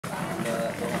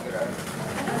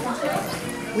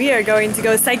We are going to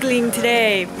go cycling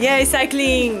today. Yay,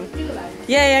 cycling!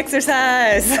 Yay,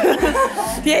 exercise!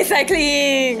 Yay,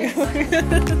 cycling!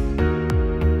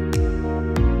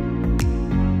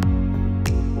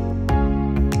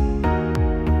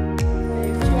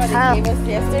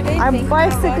 I'm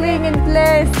bicycling in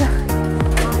place.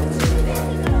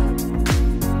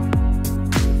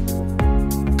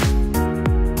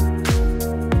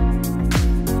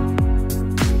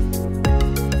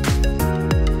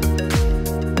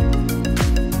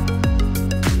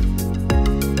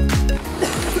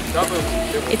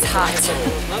 It's hot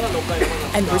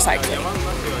and we're cycling.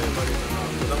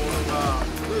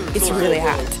 It's really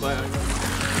hot.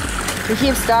 We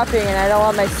keep stopping and I don't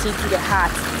want my seat to get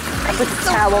hot. I put the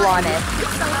towel on it.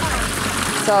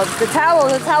 So the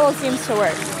towel seems to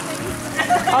work.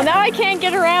 Oh, now I can't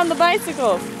get around the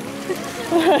bicycles.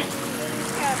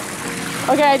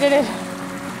 Okay, I did it.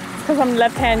 Because I'm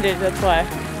left-handed, that's why.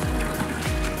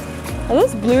 Are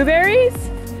those blueberries?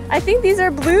 I think these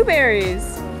are blueberries.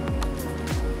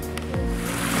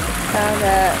 Found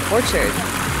an orchard.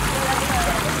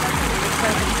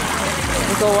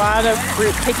 There's a lot of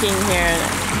fruit picking here.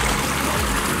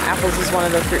 Apples is one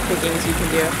of the fruit pickings you can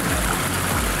do.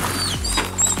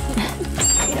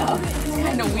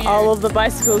 Kind of weird. All of the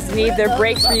bicycles need their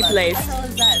brakes replaced.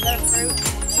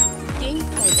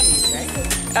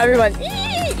 Everyone.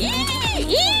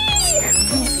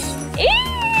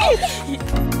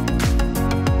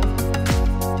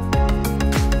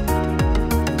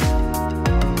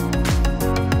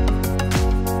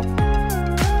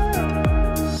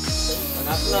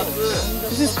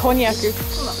 This is konnyaku.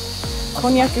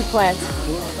 Konnyaku plant.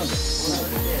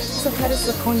 So how does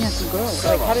the konnyaku grow?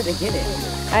 Like, how do they get it?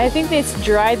 I think it's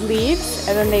dried leaves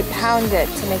and then they pound it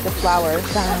to make a flour.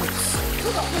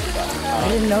 I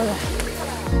didn't know that.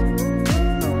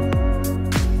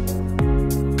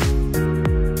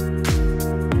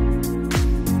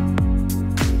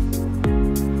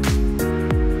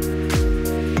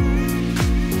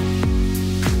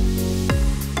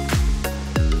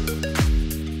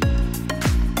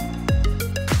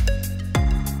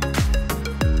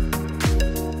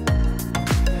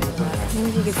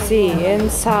 You can see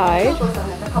inside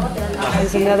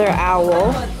there's another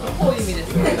owl.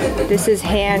 This is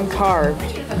hand carved.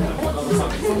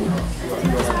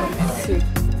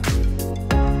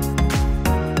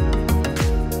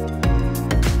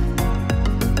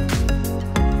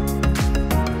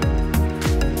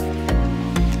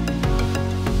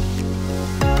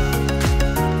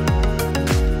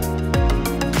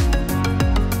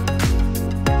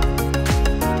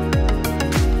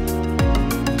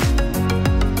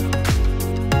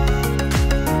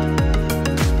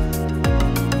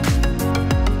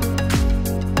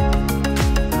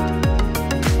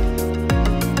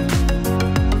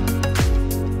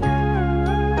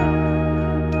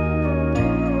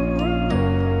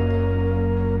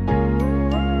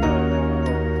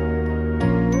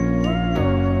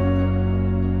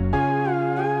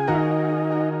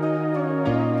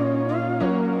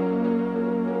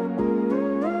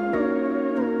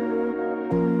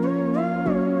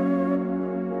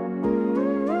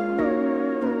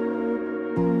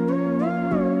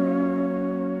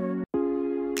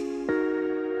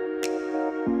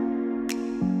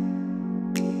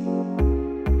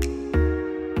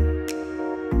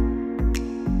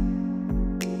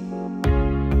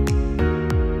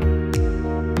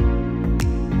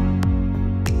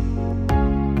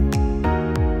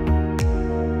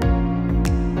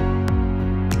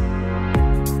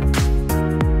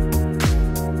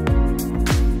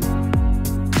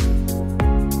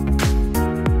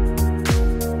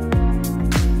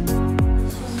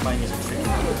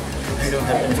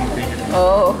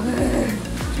 Oh.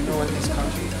 Do you know what this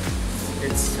country?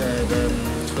 It's the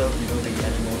 12 building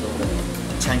animals of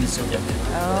the Chinese zodiac.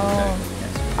 Oh.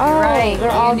 Oh, Right,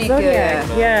 they're all unique, zodiac.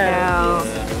 Yeah.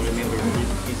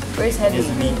 Where's Heavy?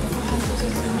 There's me.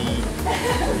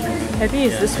 Heavy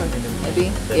is this one.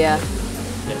 Heavy? Yeah.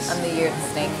 Yes. I'm the year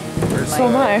snake. So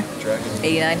am I. Dragon.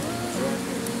 89.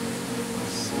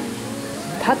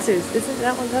 Tatsu's. Isn't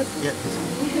that one Tatsu? Yeah.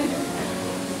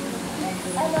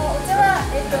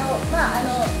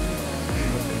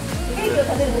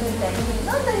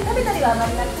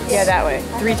 Yeah, that way.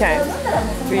 3 times.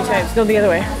 3 times. No, the other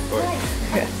way.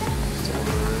 Yeah.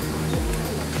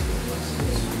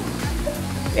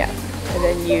 Yeah. And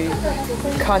then you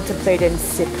contemplate and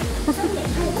sip.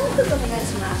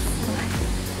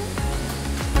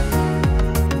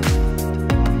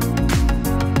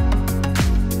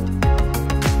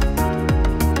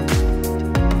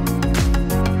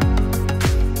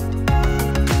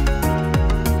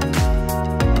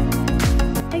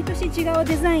 違う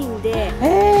デザインで、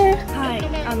はい、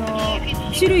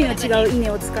種類の違う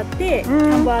稲を使って田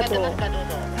んぼアートを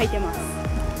描いてます。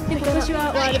で今年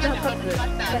はワールドカップが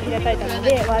開かれたの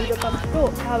で、ワールドカップ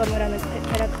と川場村のキ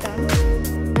ャラクターの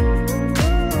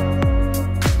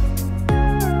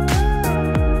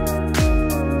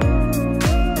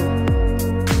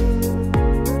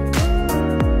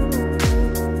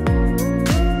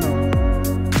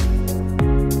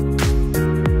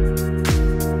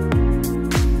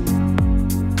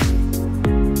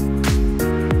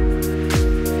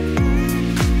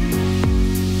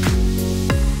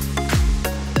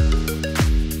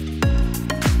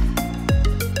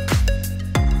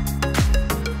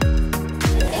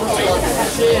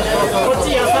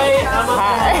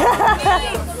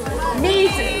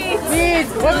Meat! Meat!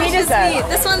 What meat is that?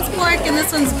 This one's pork and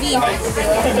this one's beef.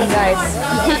 Nice.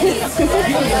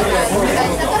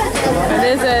 And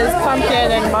this is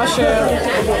pumpkin and mushroom.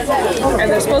 And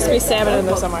there's supposed to be salmon in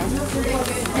there somewhere.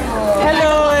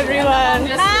 Hello everyone!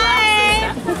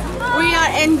 Hi! We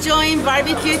are enjoying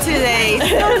barbecue today.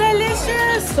 So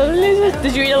delicious! So delicious.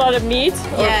 Did you eat a lot of meat?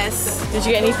 Yes. Did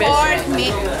you get any fish? Pork,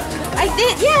 meat. I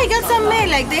did, yeah, I got some meat.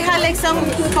 Like they had like some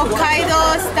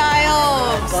Hokkaido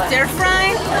style stir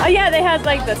fry. Oh yeah, they had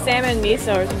like the salmon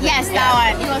miso or something. Yes, that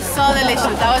one. It was so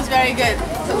delicious. That was very good.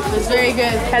 It was very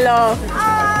good. Hello.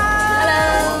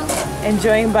 Hello.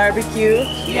 Enjoying barbecue?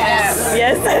 Yes.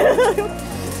 Yes.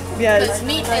 Yes. Because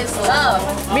meat is love.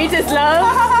 Meat is love?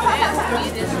 Yes,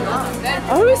 meat is love.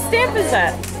 Oh, whose stamp is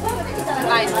that?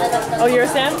 Mine. Oh, your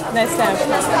stamp? Nice stamp.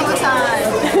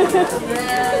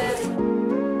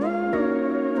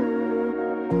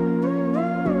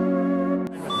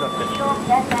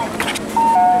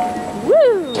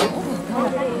 Woo!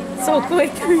 So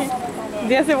quick.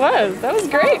 Yes, it was. That was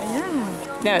great.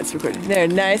 Yeah. Now it's recording. There,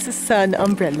 nice sun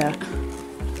umbrella.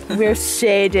 We're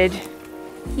shaded.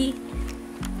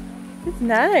 It's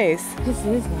nice. This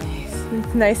is nice.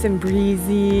 It's nice and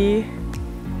breezy.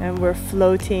 And we're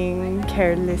floating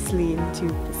carelessly into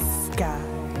the sky.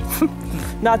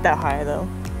 Not that high though.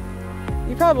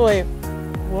 You probably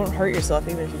won't hurt yourself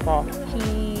even if you fall.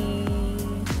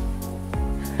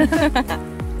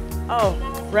 Oh,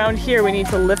 around here we need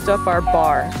to lift up our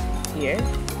bar. Here?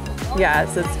 Yeah,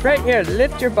 so it's right here.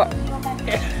 Lift your bar.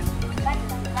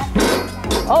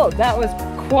 Oh, that was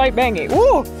quite bangy.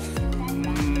 Woo!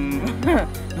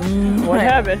 What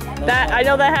happened? That I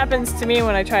know that happens to me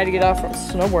when I try to get off from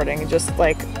snowboarding. It just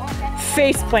like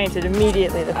face planted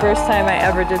immediately the first time I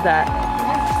ever did that.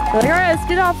 Like, all right, let's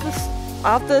get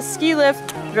off the ski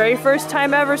lift. Very first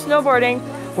time ever snowboarding.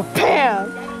 Well,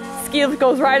 bam! Ski lift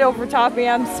goes right over top of me.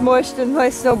 I'm smushed and my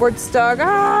snowboard's stuck.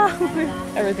 Ah!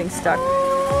 Everything's stuck.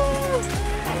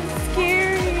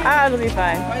 Scary. Ah, it'll be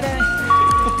fine.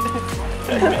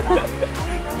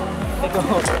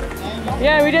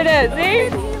 Yeah, we did it. See?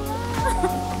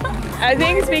 I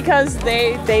think it's because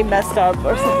they messed up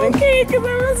or something. Okay, because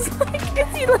I was like,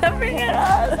 is he laughing at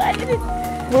us? I didn't.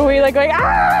 Were we like going,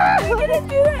 ah! We're gonna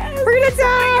do that. We're gonna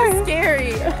die. It's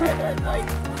scary. Like,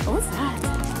 what's that?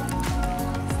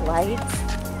 Slides?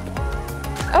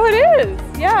 Oh, it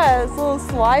is. Yeah, it's little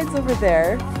slides over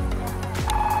there.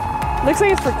 Looks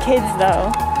like it's for kids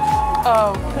though.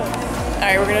 Oh. All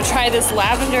right, we're gonna try this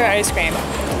lavender ice cream.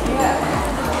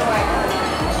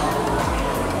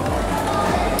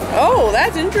 Oh,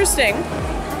 that's interesting.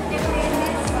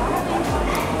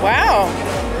 Wow.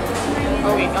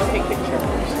 Oh wait, I'll take a picture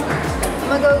first. I'm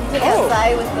gonna go take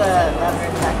outside with the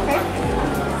lavender pack.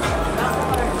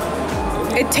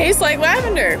 It tastes like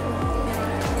lavender.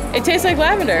 It tastes like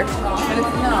lavender. But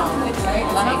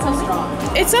it's not so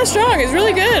strong. It's not strong. It's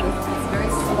really good. It's very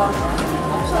strong.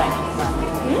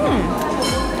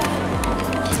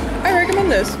 I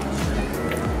recommend this.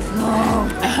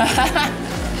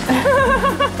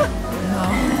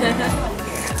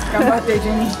 Ganbatte,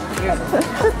 Jenny.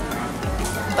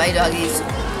 Bye, doggies.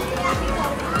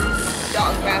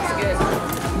 Dog basket.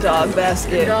 Dog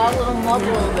basket. Dog will move a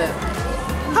little bit.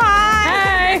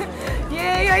 Hi!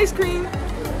 Yay, ice cream.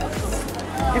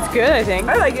 It's good, I think.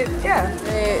 I like it, yeah.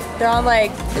 They're on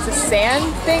like, it's a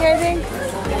sand thing, I think.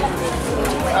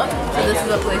 So this is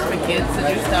a place for kids to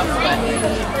do stuff, but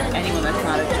anyone that's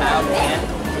not a child can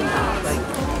like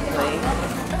play.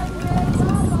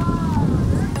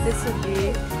 This would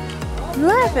be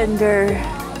lavender.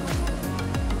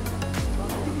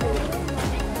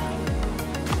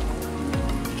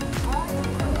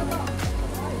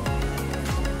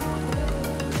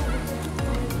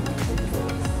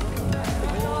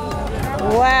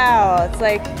 Wow, it's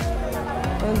like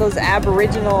one of those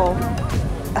Aboriginal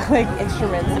like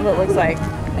instruments is what it looks like.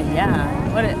 Yeah.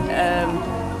 What it, I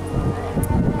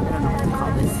don't know what to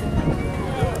call this.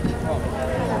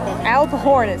 Alp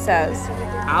horn, it says.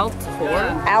 Alps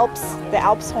horn? Alps, the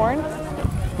Alps horn.